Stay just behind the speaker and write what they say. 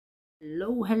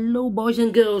Hello boys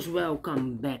and girls,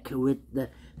 welcome back with the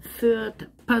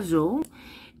third puzzle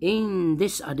in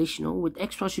this additional with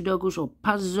extra sudokus or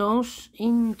puzzles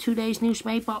in today's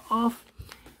newspaper of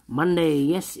Monday.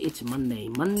 Yes, it's Monday,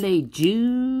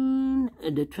 June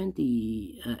the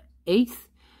 28th,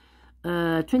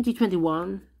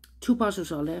 2021. Two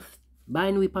puzzles are left,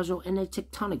 binary puzzle and a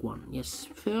tectonic one. Yes,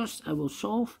 first I will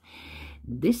solve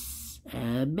this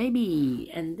baby,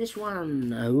 and this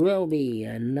one will be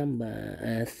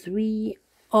number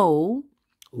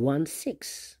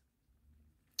 3016.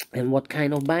 And what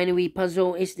kind of binary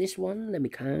puzzle is this one? Let me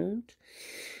count.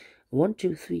 1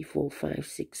 2 3 4 5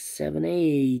 6 7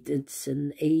 8. It's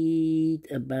an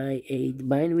 8 by 8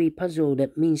 binary puzzle.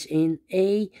 That means in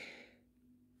a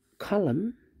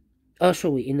column,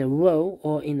 in a row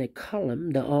or in a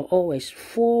column, there are always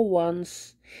 4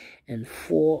 ones and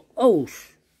 4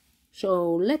 O's.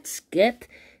 So let's get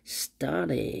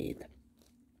started.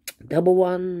 Double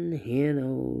one, here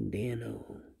no, there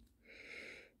no.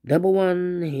 Double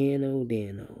one, here no,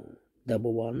 there no.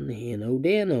 Double one, here no,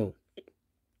 there no.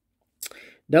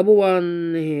 Double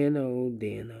one, here no,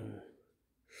 there no.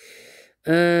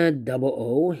 Double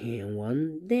O, here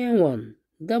one, there one.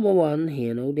 Double one,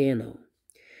 here no, there no.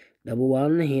 Double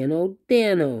one, here no,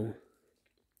 there no.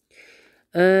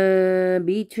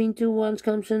 Between two ones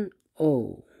comes an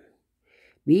O.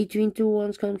 Between two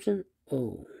ones comes an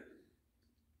O.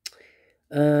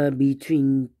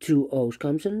 Between two O's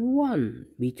comes an 1.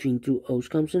 Between two O's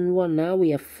comes an 1. Now we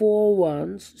have 4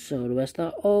 ones, so the rest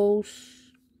are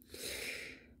O's.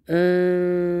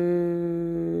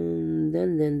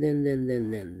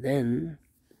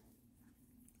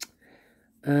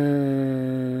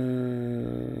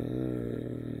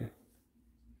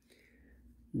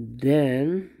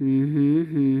 Then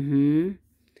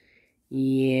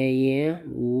yeah,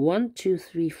 1 2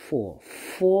 3 4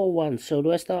 4 ones, so the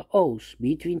rest are O's.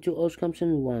 Between two O's comes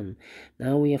in 1.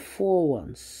 Now we have 4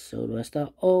 ones, so the rest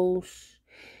are O's.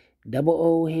 Double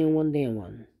O here, 1 there,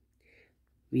 1.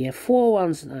 We have 4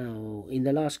 ones now in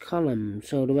the last column,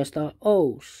 so the rest are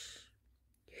O's.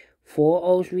 4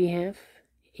 O's we have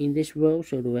in this row,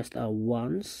 so the rest are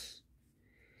ones.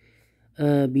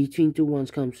 Between two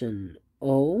ones comes an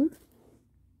O.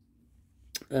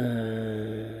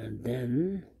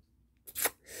 Then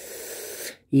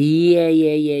yeah.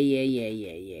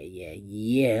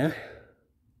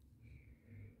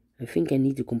 I think I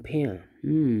need to compare.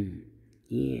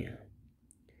 Yeah.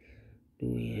 Do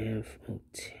we have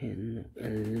 10,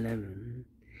 11?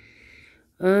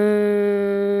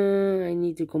 I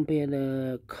need to compare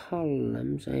the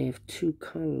columns. I have 2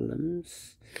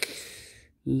 columns.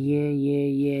 Yeah.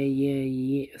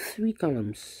 3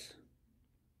 columns.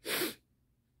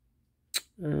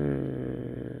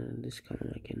 This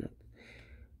column I cannot.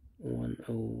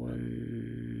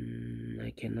 101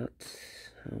 I cannot.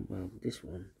 How about this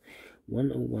one?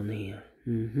 101 here.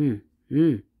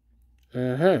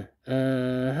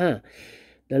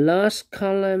 The last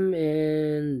column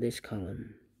and this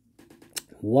column.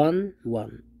 1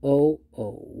 1 0 0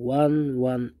 1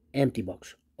 1 empty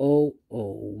box. 0 0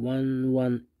 1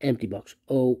 1 empty box.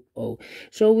 0 0.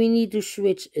 So we need to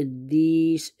switch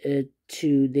these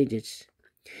 2 digits.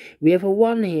 We have a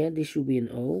 1 here, this should be an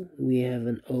O. We have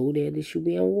an O there, this should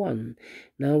be a 1.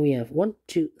 Now we have 1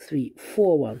 2 3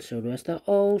 4 ones, so the rest are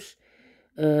O's.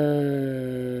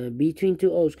 Between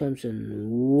 2 O's comes an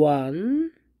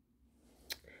 1.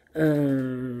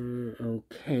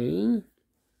 Okay.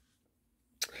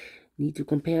 Need to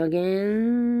compare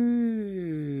again.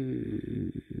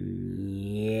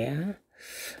 Yeah.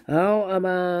 How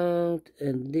about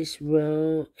this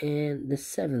row and the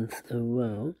 7th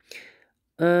row?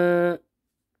 1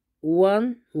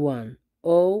 1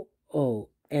 0 0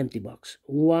 empty box.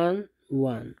 1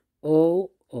 1 0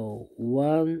 0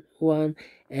 1 1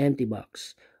 empty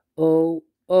box. 0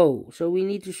 0. So we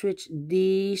need to switch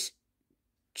these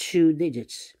 2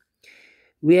 digits.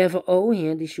 We have an O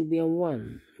here, this should be a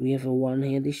 1. We have a 1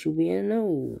 here, this should be an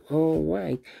O.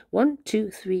 Alright. 1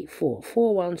 2 3 4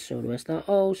 4 ones, so the rest are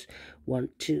O's. 1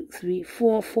 2 3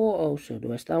 4 4 O's, so the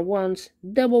rest are ones.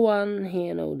 Double 1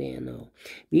 here, no, there, no.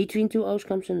 Between 2 O's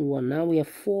comes in 1. Now we have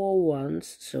 4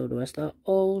 ones, so the rest are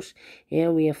O's.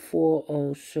 Here we have 4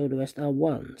 O's, so the rest are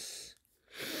ones.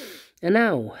 And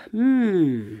now,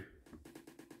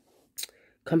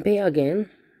 compare again.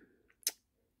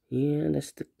 Yeah,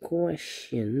 that's the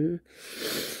question.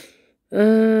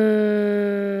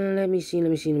 Let me see.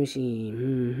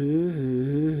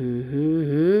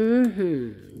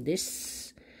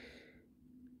 This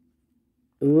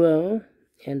row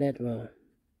and that row.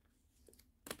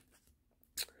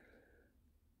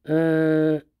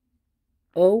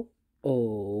 O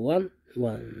 1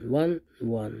 1 1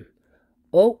 1.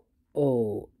 Oh,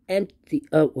 oh, empty.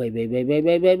 Oh,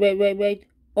 wait.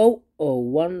 Oh, oh,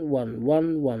 1 1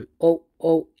 1 1. Oh,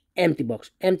 oh, empty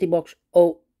box.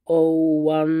 Oh, oh,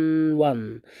 1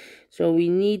 1. So we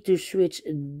need to switch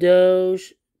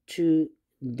those two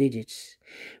digits.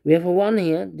 We have a 1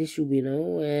 here, this should be an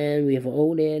O, and we have an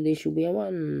O there, this should be a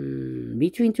 1.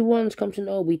 Between two ones comes an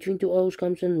O, between two O's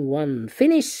comes an 1.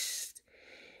 Finished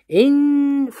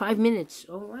in 5 minutes.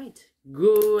 Alright,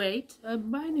 great. A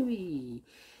binary.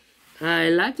 I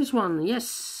like this one,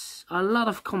 yes. A lot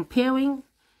of comparing,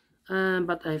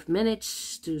 but I've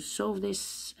managed to solve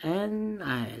this, and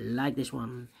I like this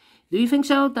one. Do you think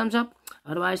so? Thumbs up.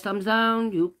 Otherwise, thumbs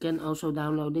down. You can also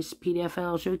download this PDF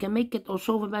file so you can make it or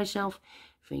solve it by yourself.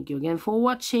 Thank you again for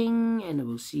watching, and I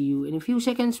will see you in a few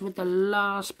seconds with the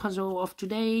last puzzle of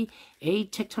today, a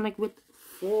tectonic with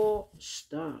 4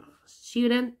 stars. See you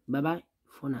then. Bye bye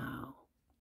for now.